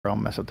I'll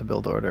mess up the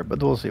build order,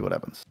 but we'll see what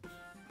happens.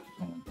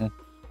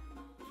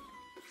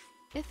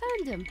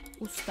 Efendim,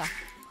 usta.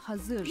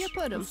 Hazır.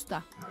 Yaparım.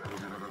 Usta.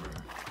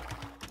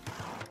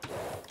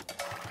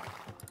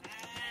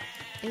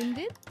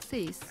 Emrin,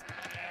 seyiz.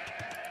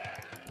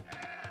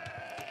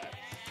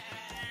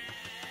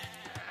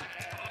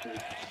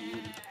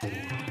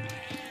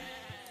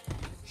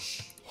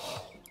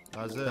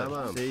 Hazır.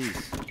 Tamam.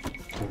 Seyiz.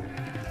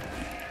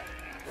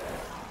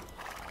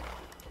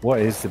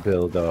 What is the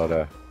build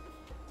order?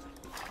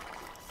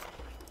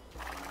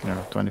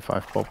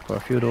 25 pop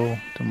feudal,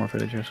 2 more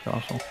villagers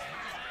castle.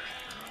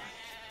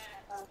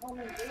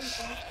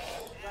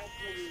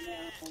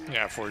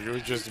 Yeah, for you,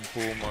 just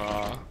boom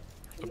a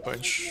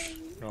bunch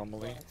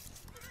normally.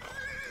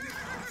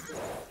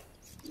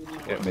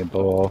 Get me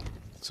ball.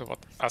 So what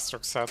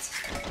Astrox said.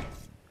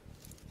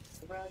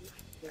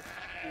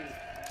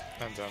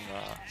 And then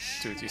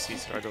 2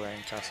 DCs right away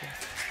in castle.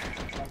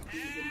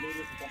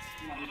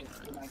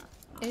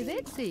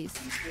 Evet, seyiz.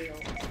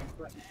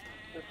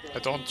 I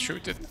don't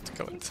shoot it,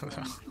 kill it.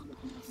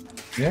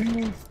 Yeah.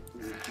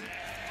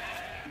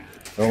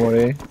 Don't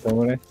worry, don't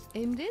worry.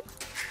 Emrin,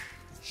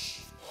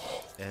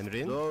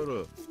 Emrin.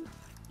 Doğru.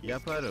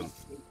 Yaparım.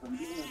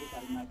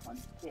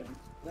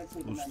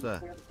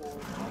 Usta.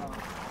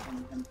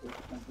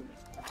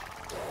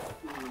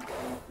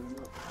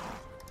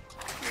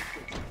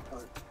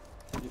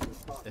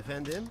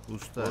 Efendim?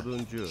 Usta.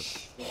 Oduncu.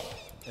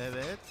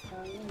 Evet.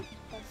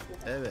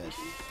 Evet.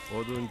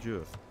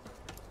 Oduncu.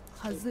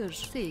 hazır.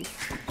 Seyiz.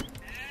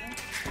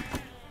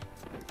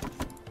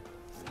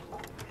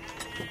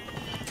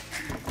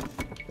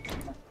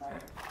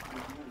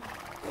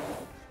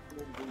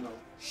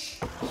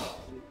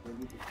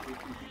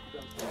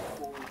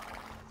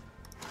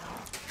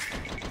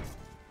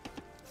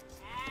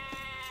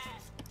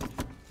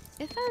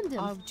 Efendim.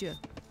 Avcı.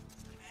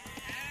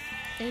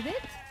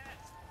 Evet.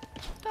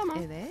 Tamam.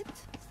 Evet.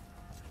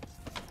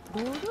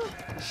 Doğru.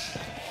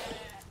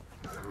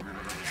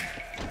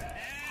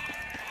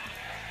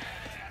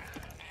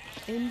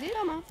 Emri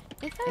tamam.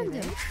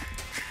 Efendim.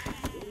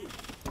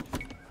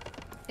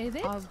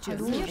 Evet. Avcı.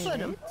 Hazır.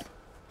 Yaparım. Evet.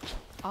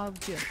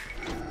 Avcı.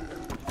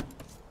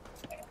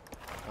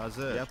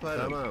 Hazır.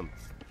 Yaparım. Tamam.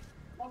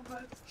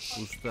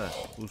 Usta.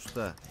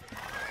 Usta.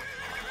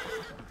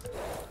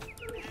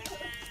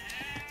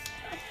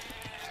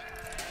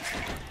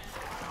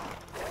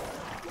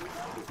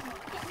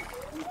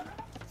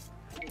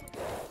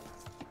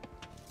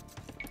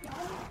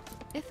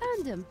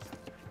 Efendim.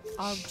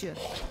 Avcı.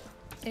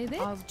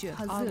 Evet. Avcı.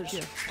 Hazır.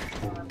 Avcı.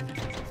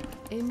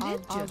 Emri.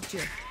 Avcı. Avcı.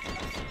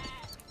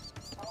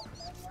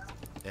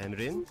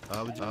 Emrin.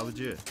 Avcı.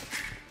 Avcı.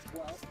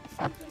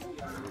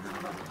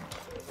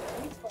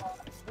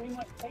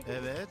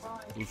 Evet.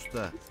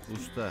 Usta.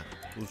 Usta.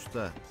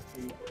 Usta.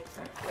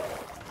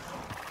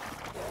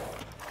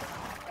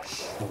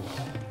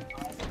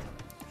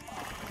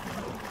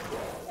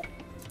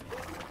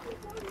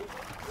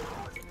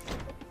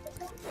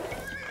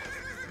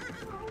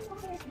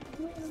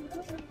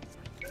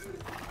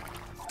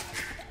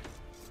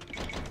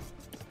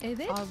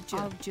 Evet. Avcı.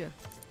 Avcı.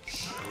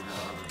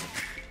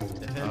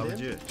 Efendim?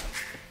 Avcı.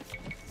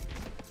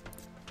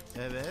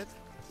 Evet.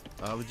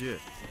 Avcı.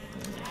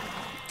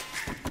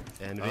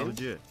 Emrin.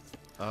 Avcı.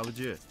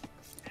 Avcı.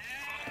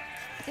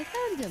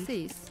 Efendim.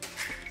 Seyiz.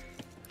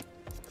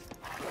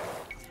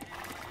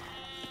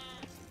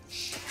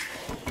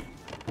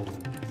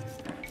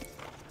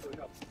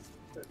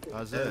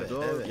 Hazır. Evet,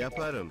 doğru. Evet.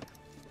 Yaparım.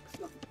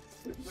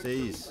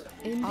 Seyiz.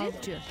 Emri.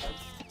 Avcı.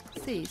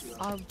 Seyiz.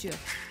 Avcı.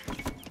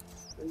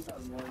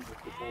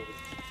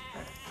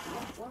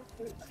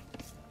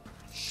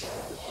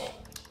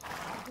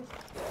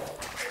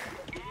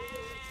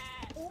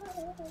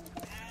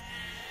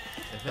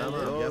 Efendim,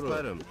 tamam,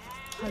 yaparım.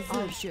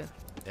 Hazır. Avcı.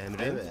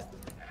 Emrin. Evet.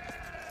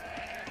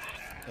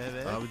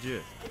 Evet.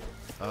 Avcı.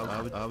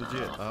 Avcı.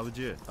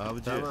 Avcı.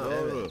 Avcı. Tamam,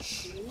 doğru.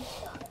 Evet.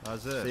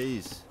 Hazır.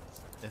 Seyiz.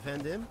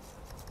 Efendim?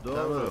 Doğru.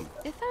 Tamam.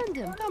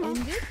 Efendim. Tamam.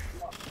 Emri.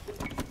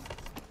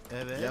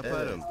 Evet.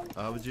 Yaparım. Evet.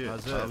 Avcı.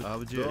 Hazır.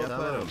 Avcı. Doğru.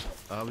 Yaparım.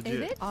 Avcı.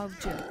 Evet.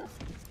 Avcı.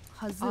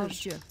 Hazır.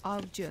 Avcı.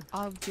 Avcı.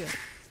 Avcı.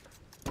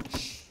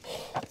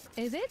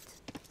 Evet.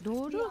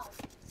 Doğru.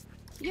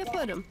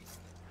 Yaparım.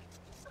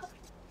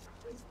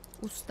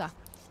 Usta.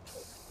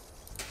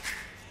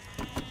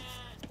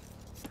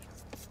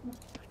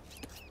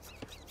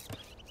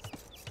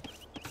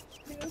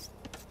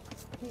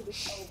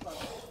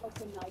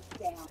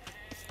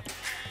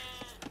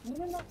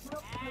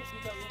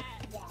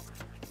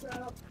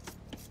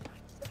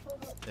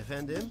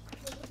 Efendim?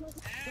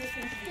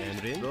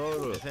 Emrin?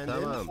 Doğru. Efendim?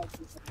 Tamam.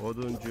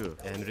 Oduncu.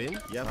 Emrin?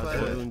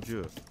 Yaparım.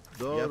 Oduncu.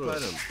 Doğru.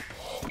 Yaparım.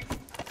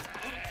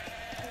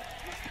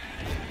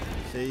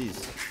 Seyiz.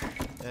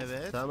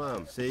 Evet.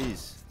 Tamam.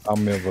 Seyiz.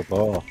 I'm your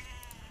ball.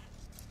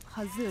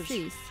 Hazır.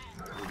 Seyiz.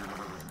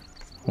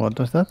 What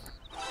was that?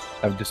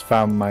 I've just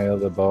found my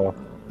other ball.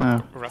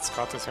 Oh. Red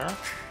Scott is here.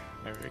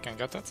 Maybe we can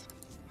get that.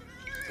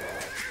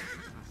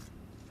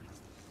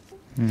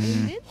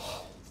 Emrin.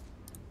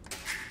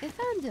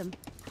 Efendim.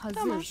 Hazır.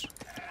 Tamam.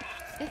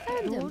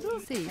 Efendim. Doğru.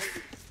 Siz.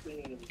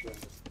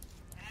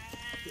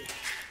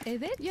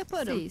 Evet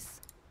yaparım. Siz.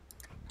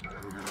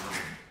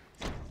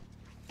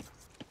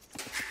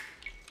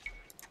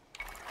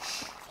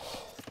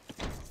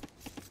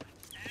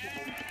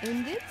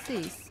 Emret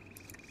siz.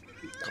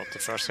 Got the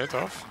first hit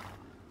off.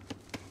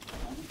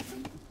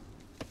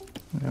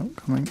 Yeah,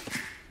 coming.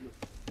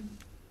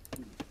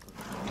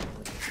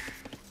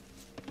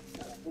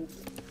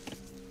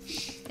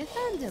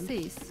 Efendim.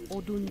 Siz.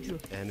 Oduncu.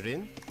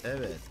 Emrin?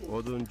 Evet,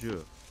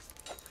 oduncu.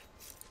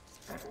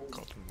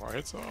 Got more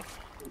hits off.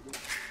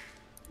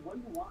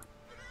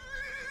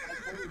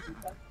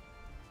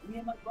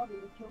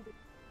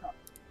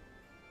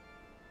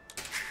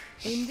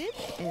 Emret.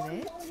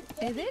 Evet.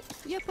 Evet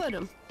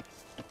yaparım.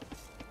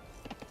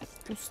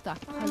 Usta.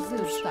 Hazır.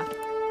 Usta.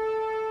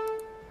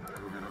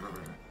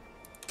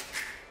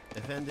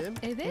 Efendim?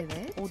 Evet.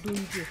 Evet.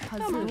 Oduncu.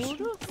 Hazır. Tamam.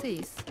 Doğru.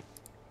 Siz.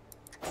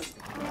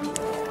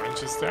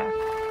 Orange is there.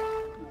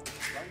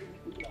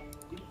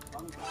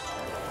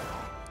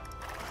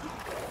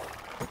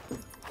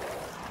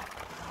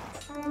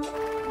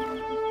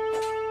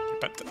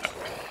 But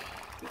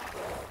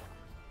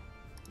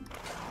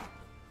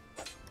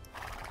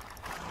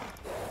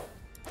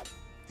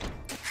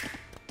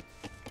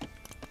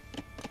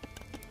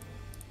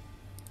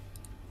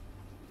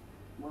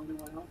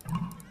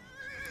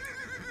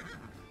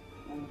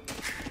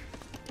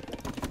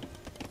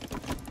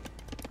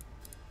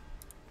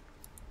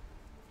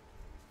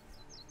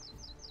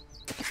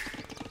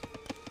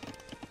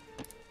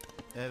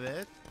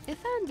Evet,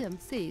 Efendim.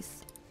 Siz.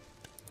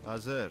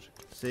 hazır.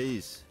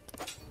 Seyiz.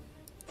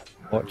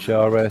 What's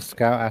your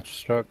scout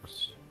Astrox?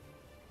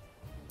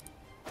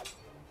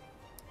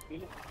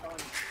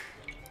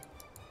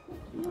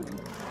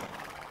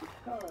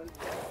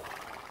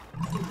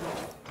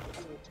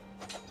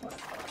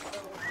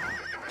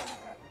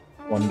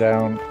 One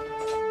down.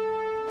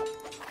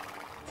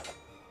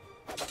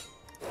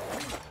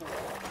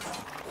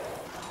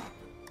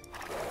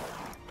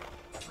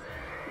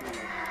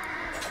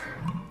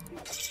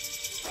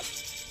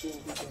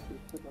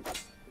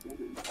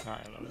 I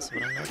love this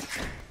winning that.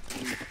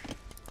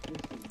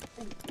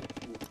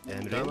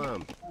 Emrin?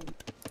 Tamam.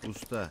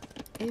 Usta.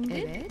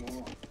 Emret. Evet.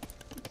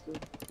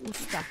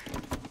 Usta.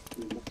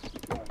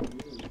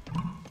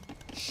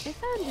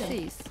 Efendim.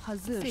 Siz.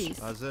 Hazır.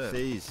 Siz. Hazır.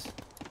 Seyiz.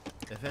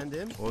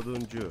 Efendim?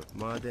 Oduncu,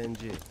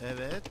 madenci.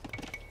 Evet.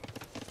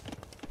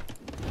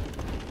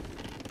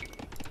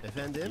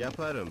 Efendim?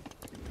 Yaparım.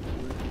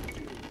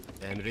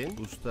 Emrin?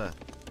 Usta.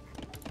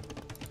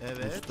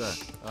 Evet. Usta.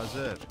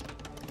 Hazır.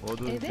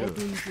 Oduncu. Evet.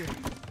 Oduncu.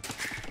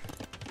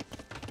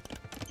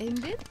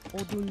 Emret.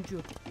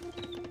 Oduncu.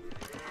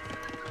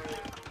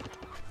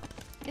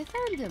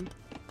 Efendim.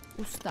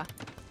 Usta.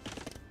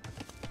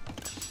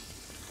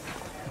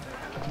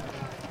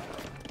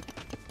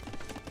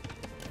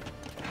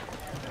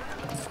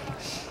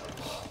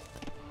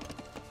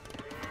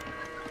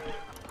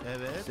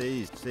 Evet.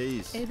 Seyiz.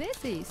 Seyiz. Evet.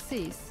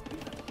 Siz.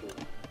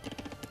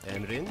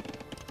 Emrin?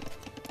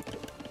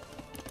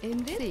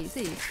 Emret.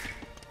 Siz.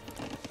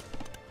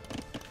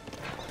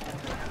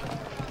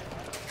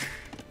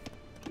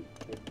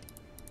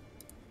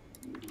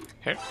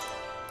 Here.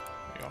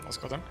 You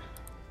almost got him.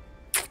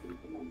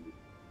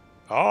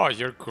 Oh,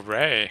 you're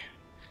grey.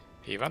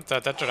 He went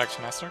that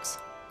direction, Astrox.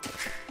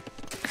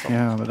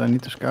 Yeah, but I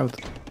need to scout.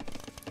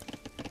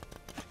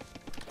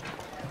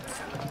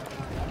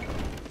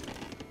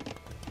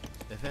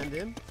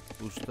 Efendim?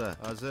 Usta.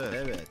 Hazır.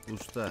 Evet.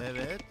 Usta.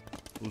 Evet.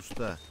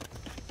 Usta.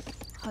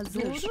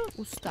 Hazır. Doğru.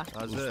 Usta.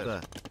 Hazır.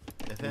 Usta.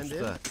 Efendim?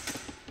 Usta.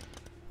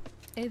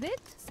 Evet.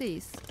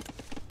 Siz.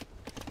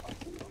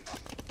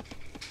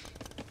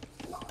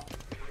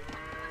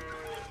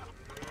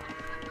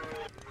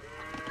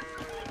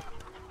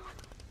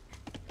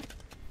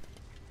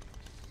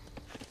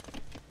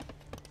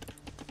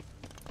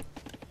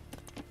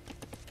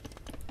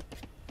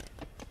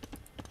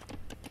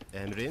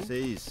 Emrin?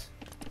 Seyiz.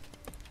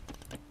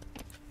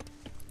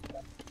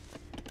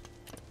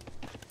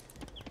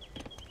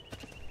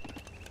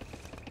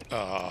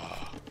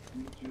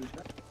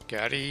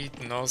 Gary,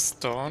 no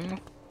stone.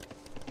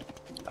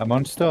 I'm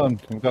on stone.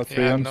 We've got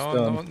three Yeah, on no,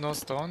 stone. no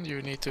stone.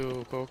 You need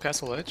to go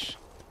castle edge.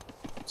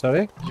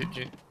 Sorry?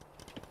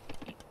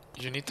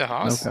 You need the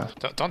house.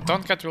 Okay.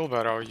 Don't get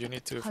wheelbarrow. You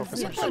need to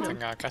focus on Hazır.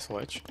 getting castle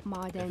edge.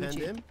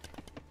 Madenci. Efendim?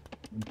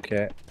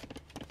 Okay.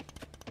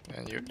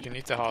 And you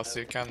need the house.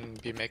 You can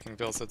be making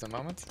builds at the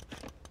moment.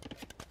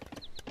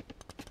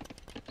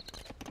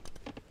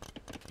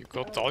 You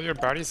got all your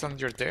bodies and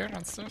you're there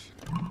and stuff.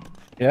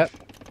 Yep.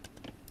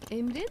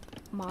 Emret.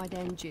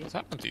 Madenci. What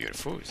happened to your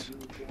food?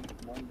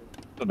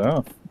 Don't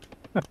know.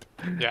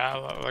 Yeah,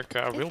 like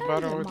a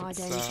wheelbarrow. Efendim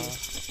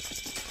madenci.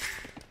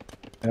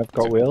 I've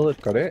got wheel.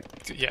 I've got it.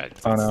 Yeah,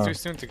 it's Oh, no. too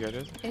soon to get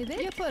it.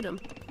 Evet yaparım.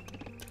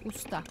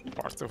 Usta.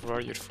 Part of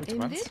where your food Emret.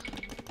 went.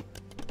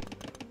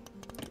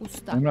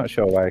 Usta. I'm not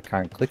sure why I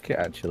can't click it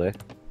actually.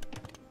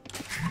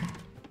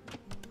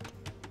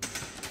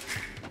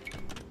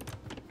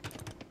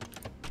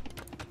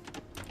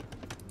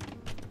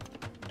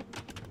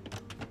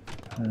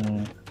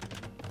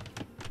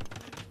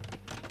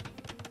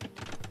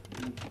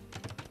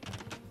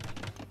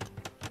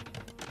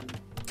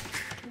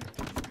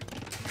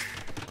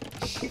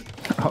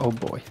 Oh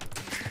boy.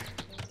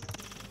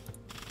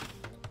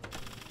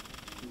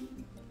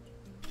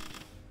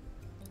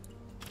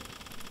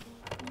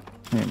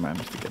 He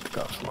managed to get the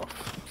castle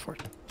off.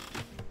 Unfortunately.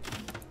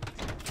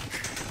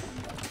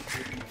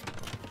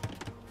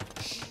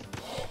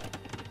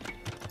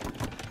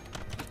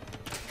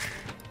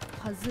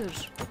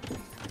 Hazır.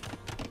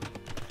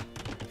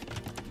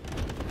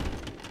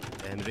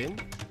 Emrin.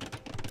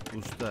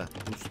 Usta.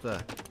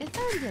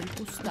 Efendim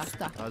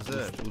usta.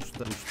 Hazır.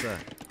 Usta.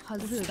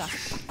 Hazır.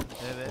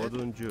 Evet.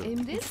 Oduncu.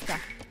 Emrin usta.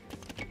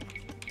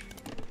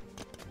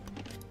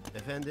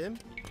 Efendim?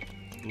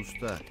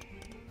 Usta.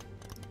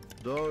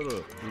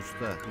 Doğru.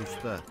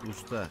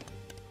 Usta.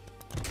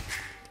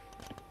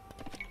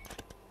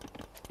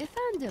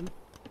 Efendim.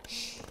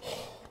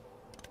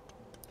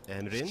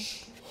 Emrin?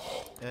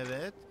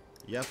 Evet.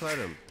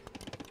 Yaparım.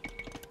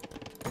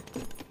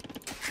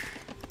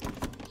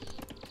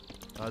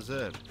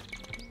 Hazır.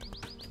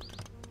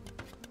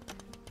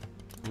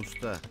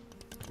 Usta.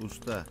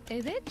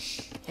 Evet.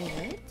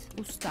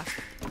 Usta.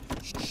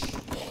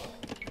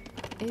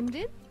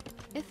 Emrin.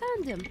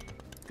 Efendim.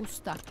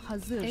 Usta.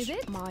 Hazır.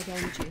 Evet.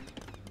 Madenci.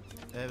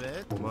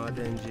 Evet.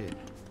 Madenci.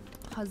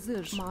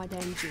 Hazır.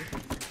 Madenci.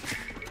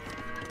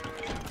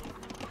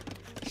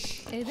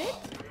 Evet.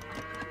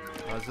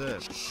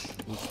 Hazır.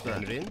 Usta.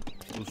 Emrin?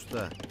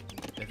 Usta.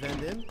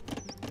 Efendim?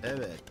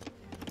 Evet.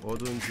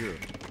 Oduncu.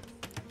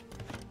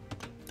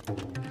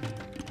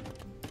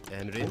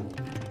 Emrin?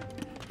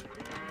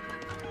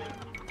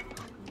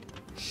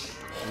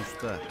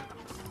 Usta.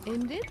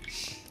 Emrin.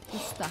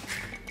 Usta.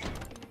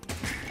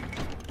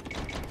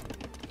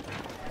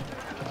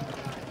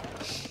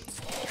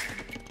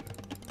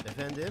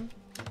 Efendim?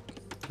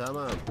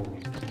 Tamam.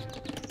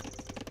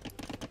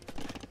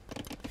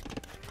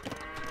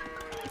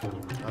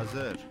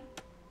 Hazır.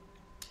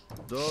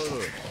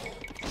 Doğru.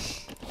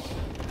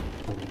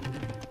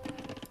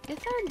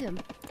 Efendim.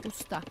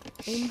 Usta.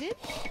 Emrin.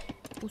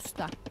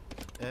 Usta.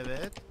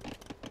 Evet.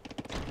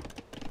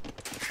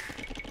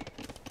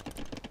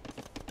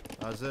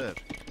 Hazır.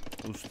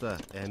 Usta.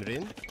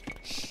 Emrin.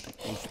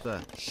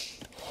 Usta.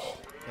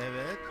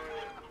 Evet.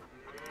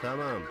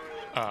 Tamam.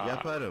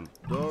 Yaparım.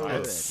 Doğru.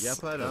 Evet.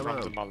 Yaparım. From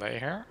the Tamam. Malay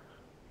here.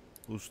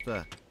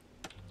 Usta.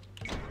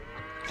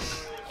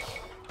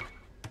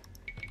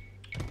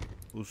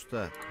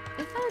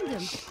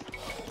 Efendim.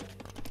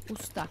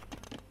 Usta.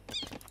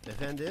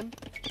 Efendim?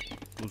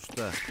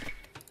 Usta.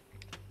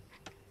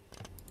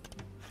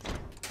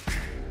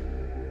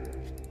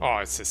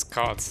 Oh, it says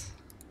cut.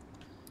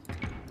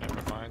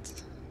 Never mind.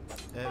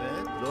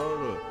 Evet.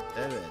 Doğru.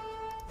 Evet.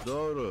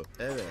 Doğru.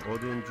 Evet.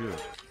 Oduncu.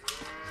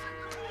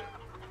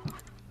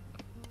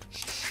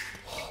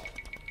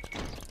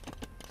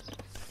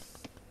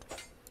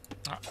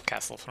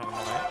 Castle from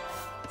Malay.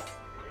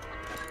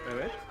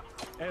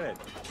 Evet.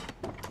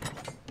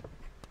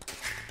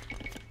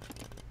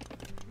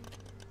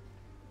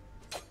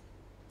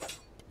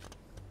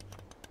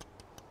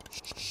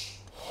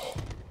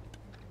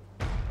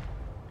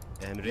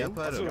 Emrin?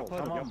 Yaparım.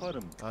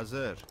 Yaparım.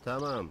 Hazır.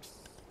 Tamam.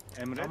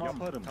 Emre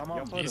yaparım.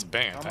 He's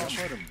paying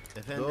attention.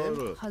 Efendim?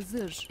 Doğru.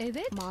 Hazır.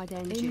 Evet.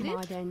 Madenci. Emrin.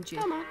 Madenci.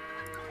 Tamam.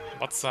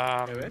 What's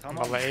Evet,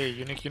 tamam.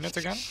 Malay unique unit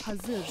again?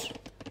 Hazır.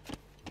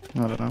 I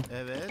don't know.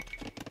 Evet.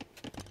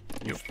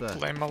 You Usta.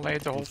 play Malay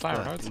the whole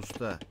time, right?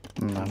 Usta.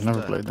 No, I've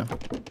never played them.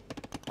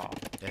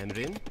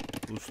 Emrin?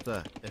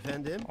 Usta.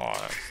 Efendim? Oh,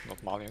 it's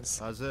not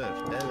Malians. Hazır.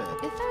 Evet.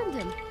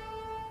 Efendim.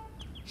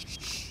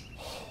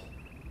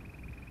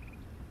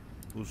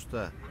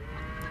 Usta.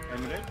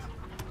 Emret.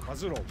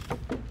 Hazır ol.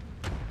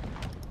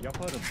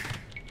 Yaparım.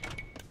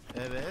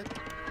 Evet.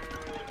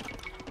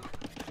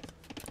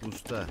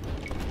 Usta.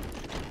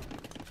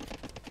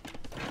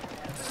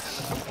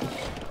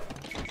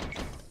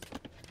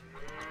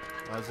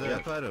 Hazır.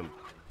 Yaparım.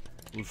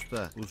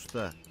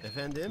 Usta.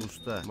 Efendim?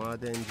 Usta.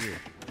 Madenci.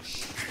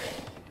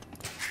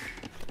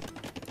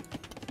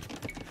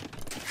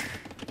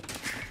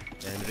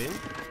 Emrin?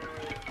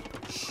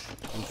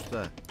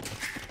 Usta.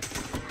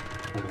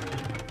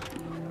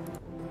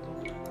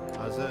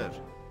 Hazır.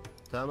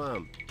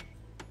 Tamam.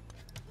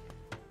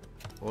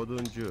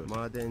 Oduncu,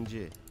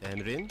 madenci.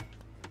 Emrin?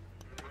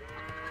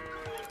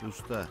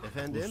 Usta.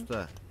 Efendim?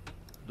 Usta.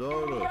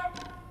 Doğru.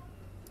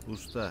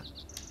 Usta.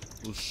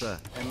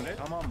 Emre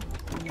tamam.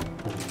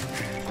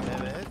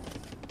 Evet.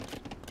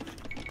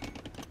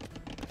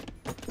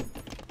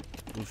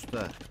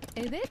 Usta.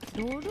 Evet.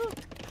 Doğru.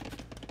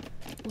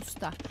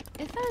 Usta.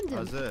 Efendim.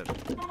 Hazır.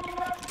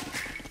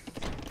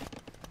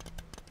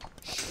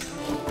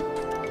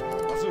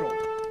 Hazır ol.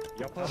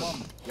 Yaparım.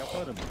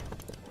 Yaparım.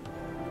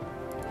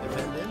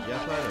 Efendim?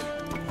 Yaparım.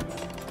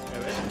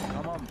 Evet.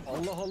 Tamam.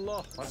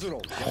 Allah. Hazır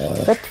ol.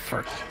 What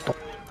for?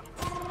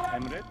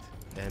 Emret.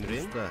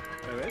 Emrin? Usta.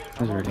 Evet. I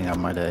was reading out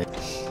my day.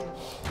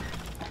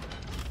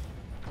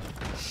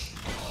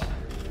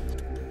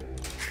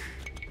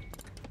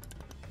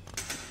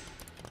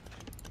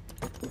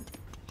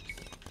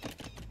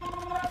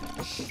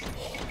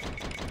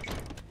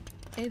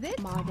 Evet.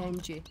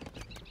 Madenci.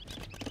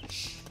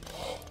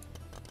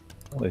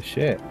 Holy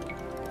shit.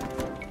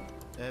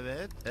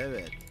 Evet,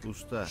 evet.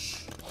 Usta.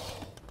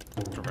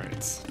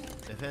 Great.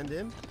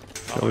 Efendim?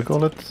 Shall we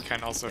call it?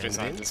 Can also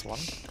resign this one.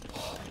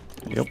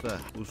 Usta,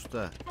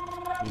 usta,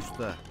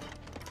 usta.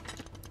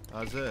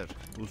 Hazır,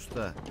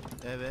 usta.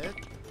 Evet,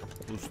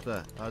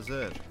 usta,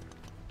 hazır.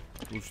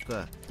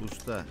 Usta,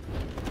 usta.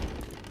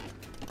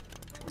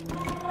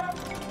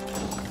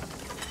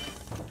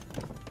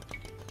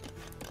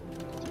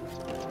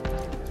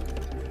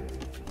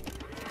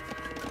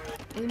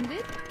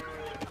 Emret.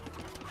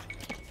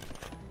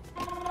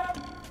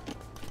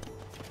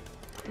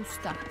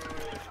 Usta.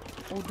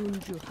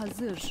 Oduncu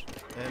hazır.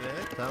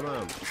 Evet,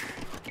 tamam.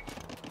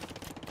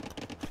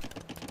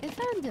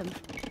 Efendim.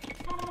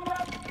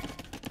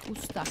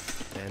 Usta.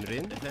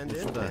 Emrin,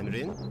 efendim, usta.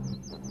 Emrin.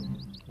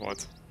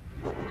 What?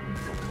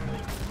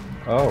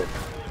 Oh,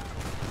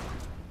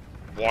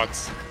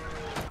 What?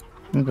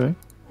 Okay.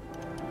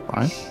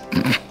 Fine.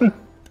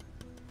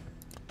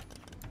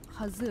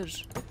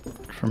 Hazır.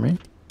 For me.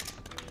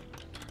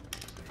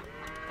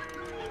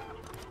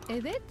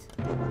 Evet.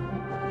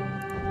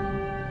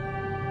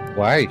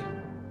 why?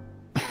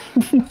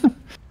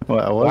 Well,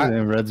 I was What?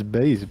 in Red's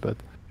base, but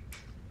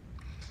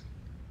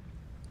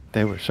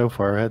they were so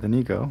far ahead in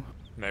eco.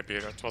 Maybe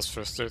that was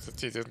frustrated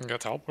he didn't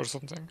get help or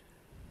something.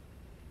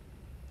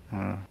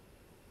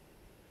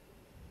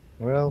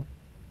 Well,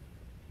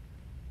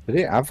 they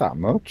didn't have that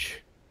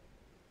much.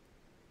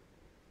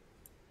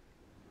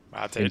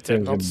 They're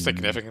terms not of-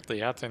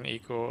 significantly ahead in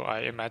eco,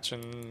 I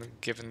imagine,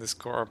 given the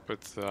score,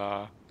 but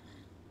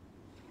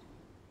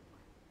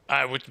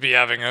I would be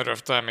having a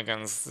rough time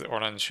against the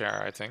orange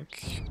share, I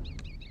think.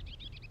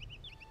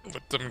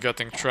 With them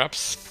getting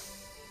traps.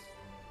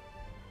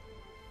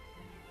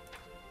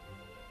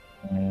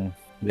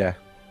 Yeah.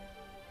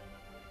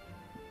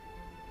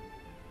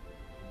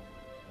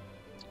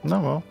 No,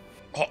 well.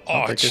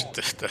 Oh, take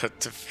it's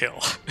to fail.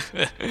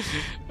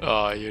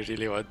 Oh, you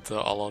really want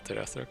all out the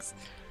Astrox.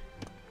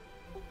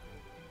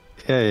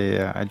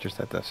 Yeah. I just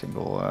had a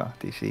single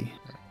TC.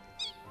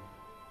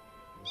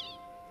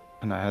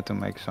 And I had to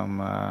make some,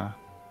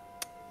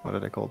 what are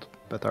they called?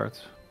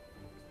 Petards.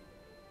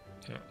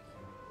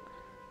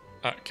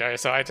 Okay,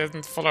 so I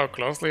didn't follow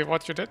closely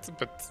what you did,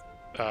 but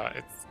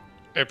it's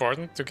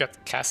important to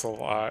get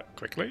castle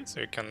quickly, so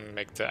you can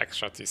make the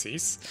extra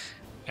TCs.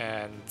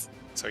 And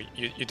so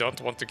you don't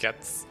want to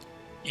get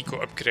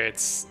eco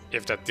upgrades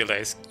if that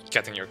delays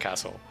getting your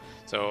castle.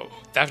 So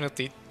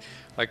definitely,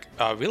 like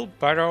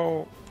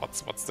wheelbarrow.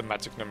 What's the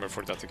magic number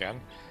for that again?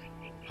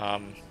 I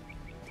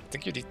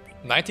think you need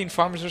 19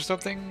 farmers or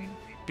something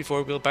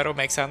before wheelbarrow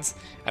makes sense.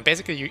 And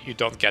basically, you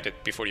don't get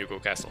it before you go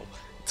castle.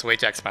 It's way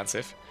too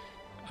expensive,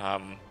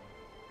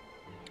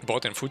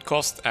 both in food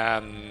cost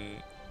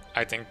and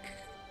I think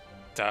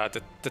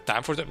the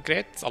time for the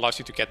upgrade allows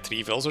you to get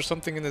 3 vills or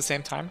something in the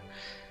same time.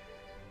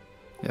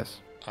 Yes.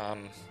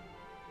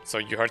 So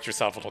you hurt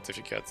yourself a lot if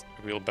you get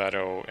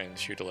wheelbarrow in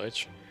feudal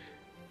age.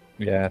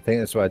 Yeah, I think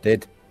that's what I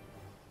did.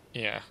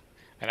 Yeah,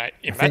 and I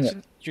think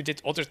imagine you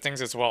did other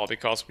things as well,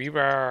 because we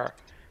were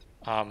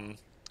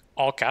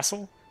all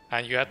castle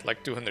and you had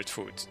like 200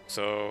 food.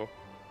 So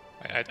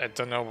I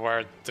don't know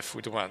where the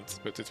food went,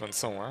 but it went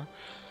somewhere.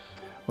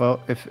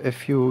 Well,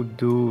 if you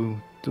do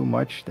too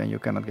much, then you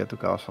cannot get to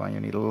castle and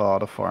you need a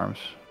lot of farms.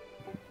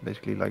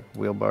 Basically like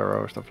wheelbarrow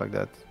or stuff like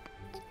that.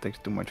 It takes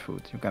too much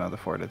food. You cannot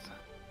afford it.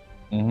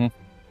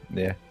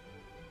 Yeah.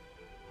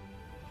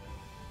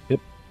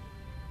 It's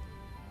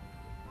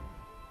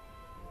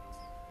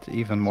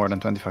even more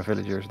than 25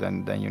 villagers,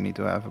 then you need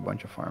to have a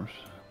bunch of farms.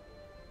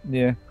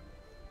 Yeah.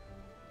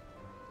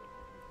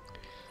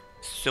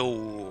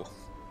 So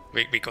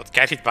we got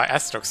carried by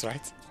Astrox,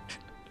 right?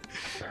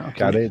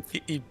 Got it.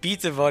 He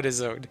beat them on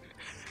his own.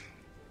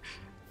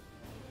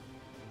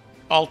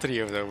 All 3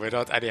 of them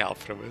without any help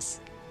from us.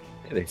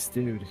 Look at this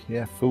dude.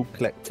 Yeah, food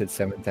collected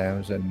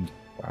 7,000.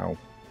 Wow.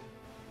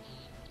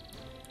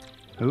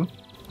 Who?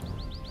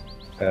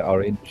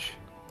 Orange.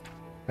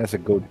 That's a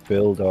good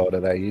build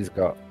order that he's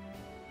got.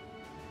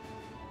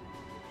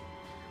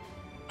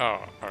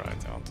 Oh,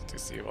 alright, I wanted to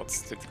see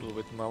what's the deal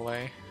with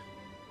melee.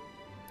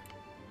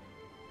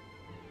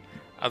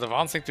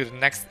 Advancing to the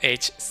next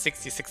age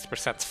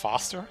 66%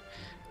 faster.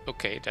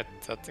 Okay, that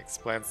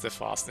explains the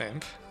fast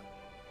imp.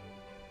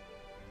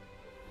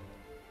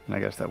 I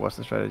guess that was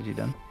the strategy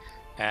then.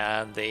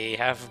 And they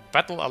have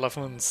battle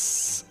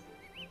elephants.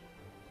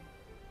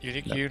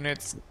 Unique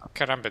units,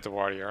 Karambit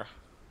warrior.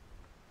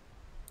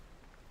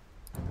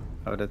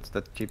 Oh, that's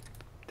that cheap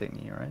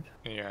thingy, right?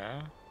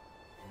 Yeah.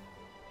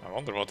 I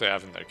wonder what they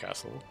have in their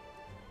castle.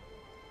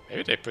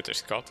 Maybe they put a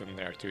Scot in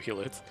there to heal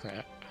it.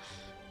 Yeah.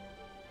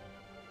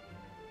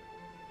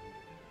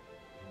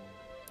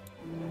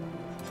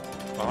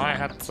 Well, I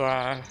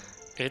had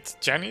 8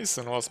 Jennies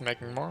and was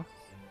making more.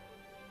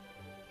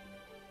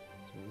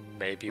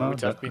 Maybe Oh,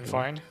 would have that been could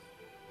fine.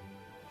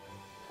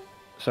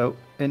 So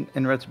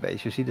in Red's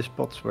base, you see the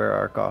spots where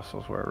our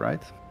castles were,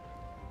 right?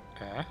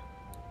 Yeah.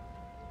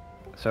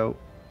 So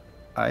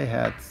I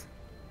had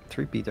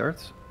 3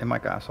 petards in my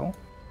castle,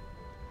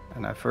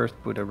 and I first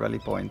put a rally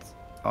point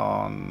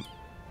on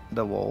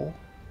the wall,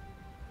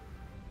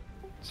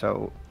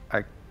 So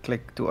I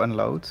click to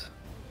unload,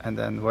 and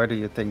then where do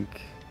you think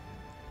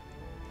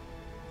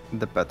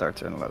the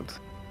petards unload?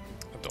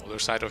 On the other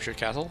side of your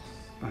castle.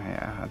 Oh,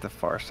 yeah, at the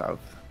far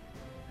south.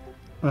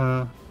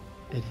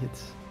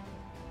 Idiots.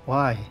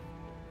 Why?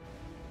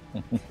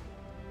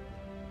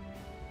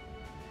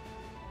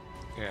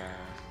 Yeah.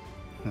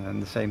 And then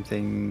the same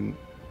thing,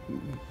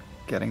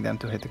 getting them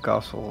to hit the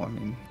castle. I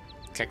mean,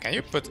 Can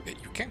you put...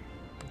 You can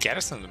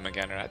garrison them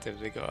again, right? If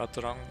they go out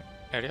the wrong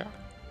area?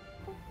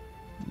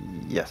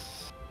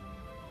 yes.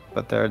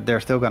 But they're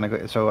still gonna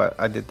go. So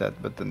I did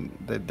that, but then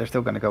they're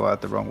still gonna go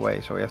out the wrong way.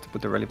 So we have to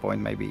put the rally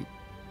point maybe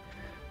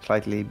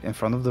slightly in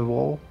front of the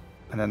wall,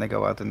 and then they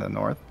go out in the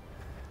north.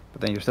 But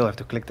then you still have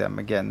to click them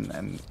again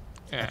and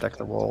attack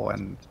the wall,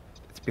 and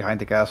it's behind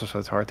the castle, so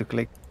it's hard to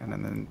click. And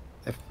then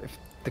if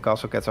the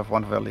castle gets off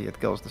one valley, it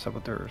kills the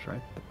saboteurs,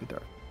 right? The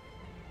Peter.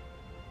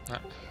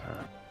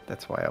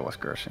 That's why I was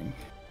cursing.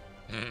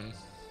 Mm.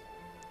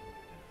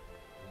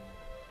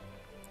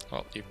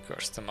 Well, you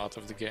cursed them out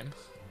of the game.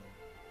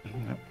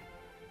 Yep.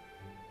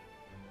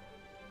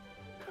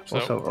 So,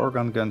 Also,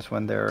 organ guns,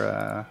 when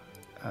they're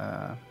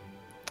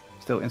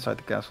still inside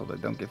the castle, they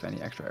don't give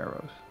any extra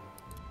arrows.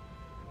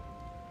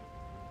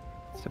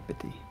 It's a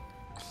pity.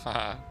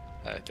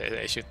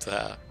 they should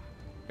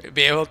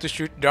be able to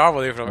shoot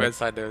normally from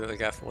inside the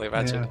castle,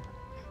 imagine.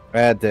 I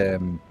had,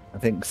 I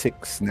think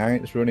 6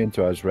 knights running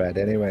to us red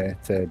anyway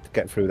to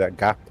get through that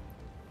gap.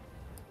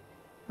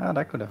 Ah,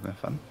 that could have been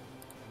fun.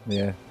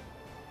 Yeah.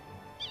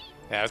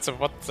 Yeah, so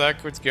what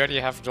could Gertie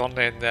have done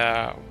in,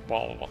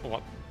 well,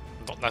 what,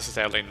 not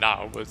necessarily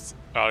now, but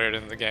earlier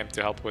in the game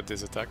to help with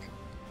this attack?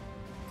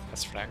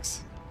 As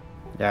Franks.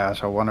 Yeah,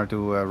 so 1 or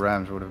 2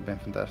 rams would have been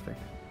fantastic.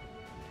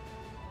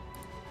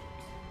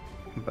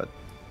 But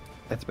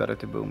it's better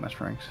to boom as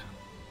Franks,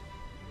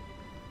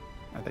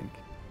 I think.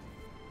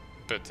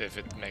 But if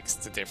it makes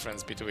the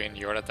difference between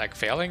your attack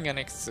failing and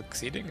it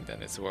succeeding,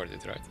 then it's worth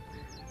it, right?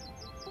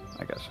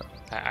 I guess so.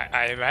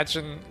 I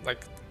imagine,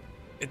 like,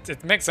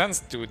 it makes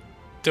sense to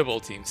double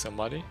team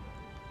somebody.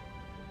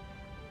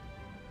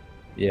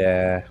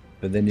 Yeah,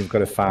 but then you've got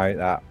to fight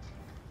that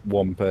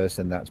one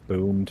person that's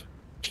boomed,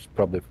 which is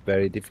probably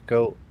very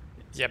difficult.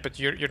 Yeah, but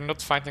you're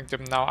not fighting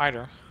them now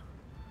either.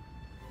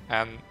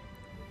 And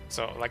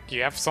so, like,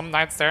 you have some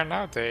knights there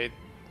now.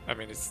 I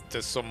mean,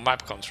 there's some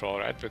map control,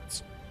 right?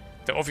 But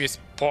the obvious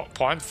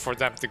point for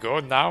them to go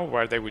now,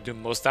 where they would do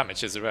most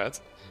damage, is red.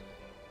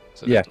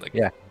 So Yeah, that, like,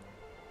 yeah.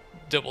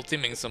 double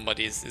teaming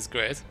somebody is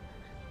great,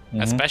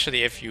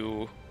 especially if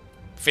you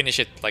finish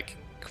it like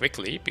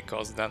quickly,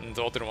 because then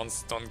the other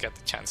ones don't get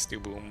the chance to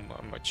boom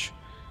much.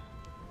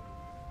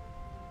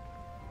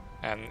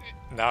 And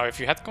now, if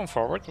you had come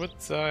forward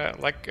with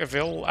like a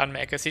Vil and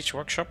make a siege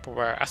workshop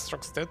where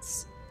Astrox did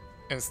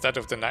instead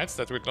of the knights,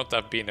 that would not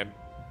have been a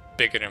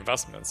bigger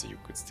investment, so you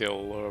could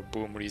still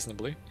boom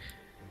reasonably.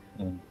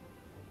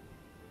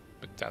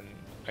 But then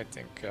I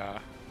think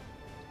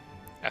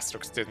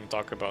Astrox didn't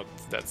talk about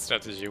that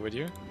strategy with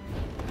you.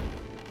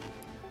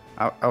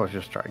 I was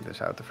just trying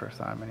this out the first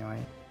time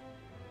anyway.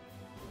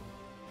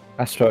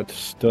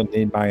 Astrox don't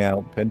need my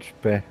help,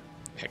 Entropy.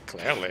 Yeah,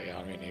 clearly.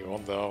 I mean, he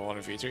won the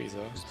 1v3,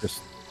 so... It's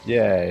just,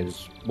 yeah,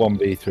 it's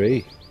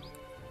 1v3.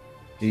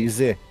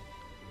 Easy.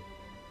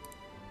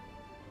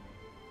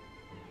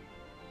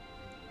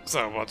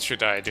 So what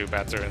should I do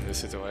better in this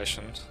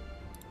situation?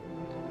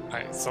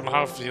 I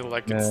somehow feel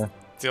like it's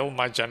still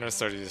my January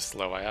is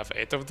slow. I have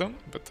 8 of them,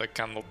 but I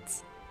cannot...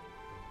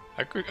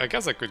 I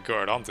guess I could go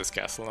around this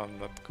castle,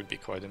 and that could be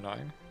quite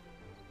annoying.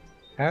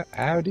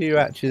 How do you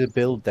actually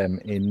build them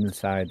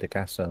inside the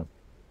castle?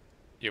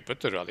 You put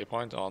the rally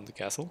point on the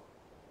castle.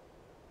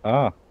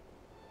 Ah.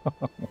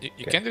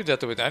 You can do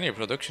that with any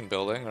production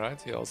building, right?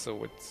 You also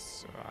with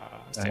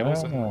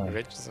stables and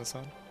ridges and so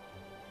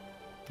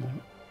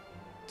on.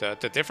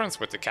 The difference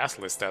with the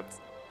castle is that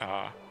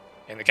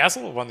in the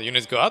castle, when the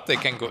units go out, they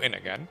can go in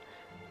again,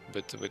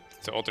 but with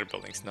the other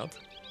buildings not.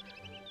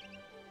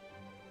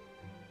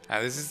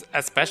 And this is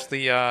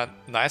especially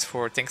nice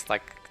for things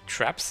like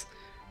traps,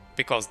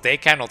 because they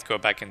cannot go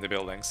back in the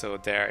building. So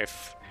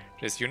if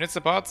there's units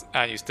about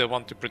and you still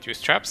want to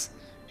produce traps,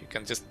 you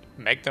can just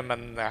make them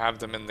and have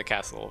them in the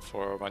castle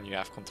for when you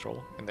have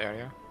control in the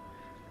area.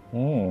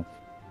 Oh,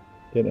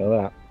 didn't know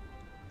that.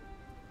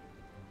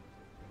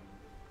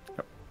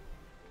 Yep.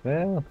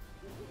 Well.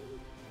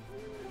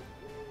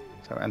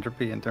 So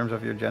Entropy, in terms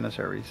of your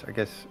Janissaries, I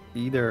guess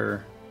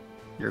either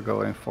you're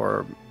going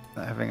for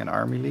having an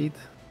army lead,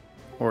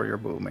 or you're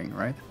booming,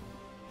 right?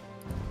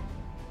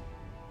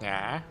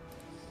 Yeah.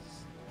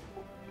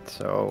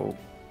 So,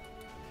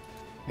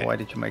 why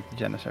did you make the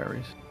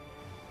Janissaries?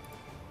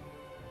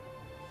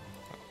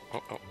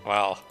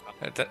 Well,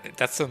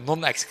 that's a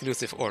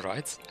non-exclusive all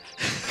right.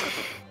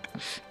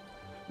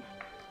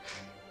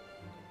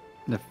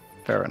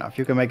 Fair enough.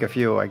 You can make a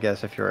few, I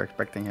guess, if you're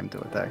expecting him to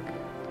attack.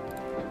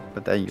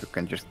 But then you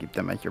can just keep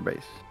them at your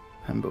base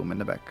and boom in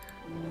the back.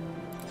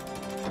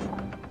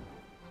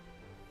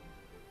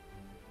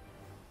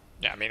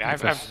 Yeah, I mean,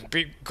 I've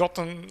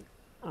gotten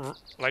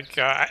like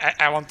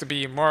I want to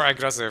be more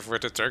aggressive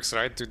with the Turks,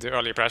 right? Do the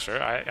early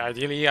pressure.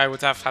 Ideally, I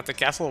would have had the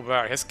castle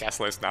where his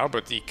castle is now,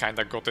 but he kind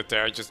of got it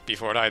there just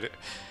before I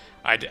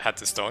had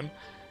the stone.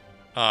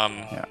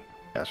 Yeah,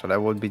 so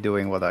that would be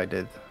doing what I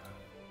did.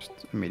 Just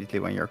immediately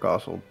when your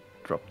castle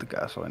dropped the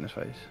castle in his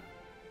face.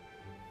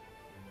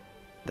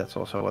 That's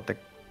also what the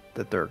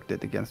Turk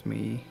did against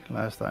me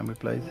last time we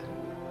played.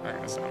 I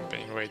guess I'm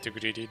being way too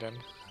greedy then.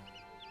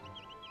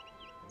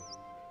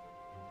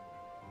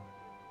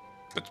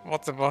 But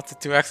what about the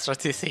 2 extra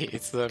TC?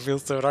 It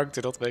feels so wrong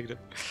to not make them.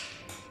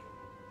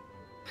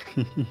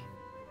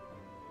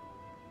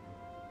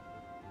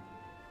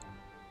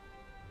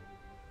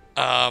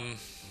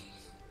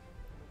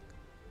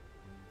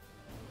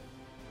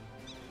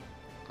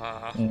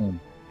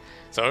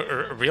 So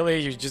really,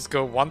 you just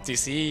go 1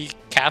 TC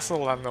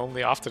castle, and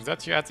only after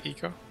that you add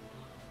eco?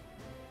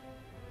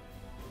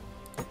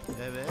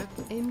 Evet.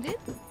 Emrin?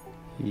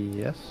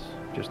 Yes,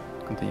 just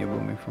continue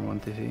booming from 1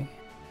 TC.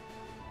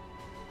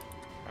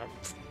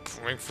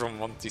 Booming from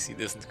 1 TC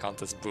doesn't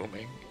count as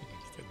booming.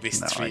 At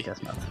least No, 3. I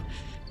guess not.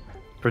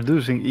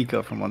 Producing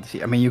eco from 1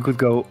 TC. I mean, you could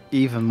go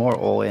even more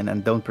all in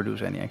and don't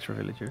produce any extra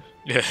villagers.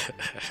 Yeah.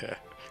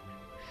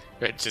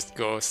 Right, just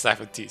go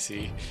 7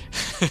 TC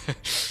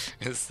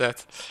instead.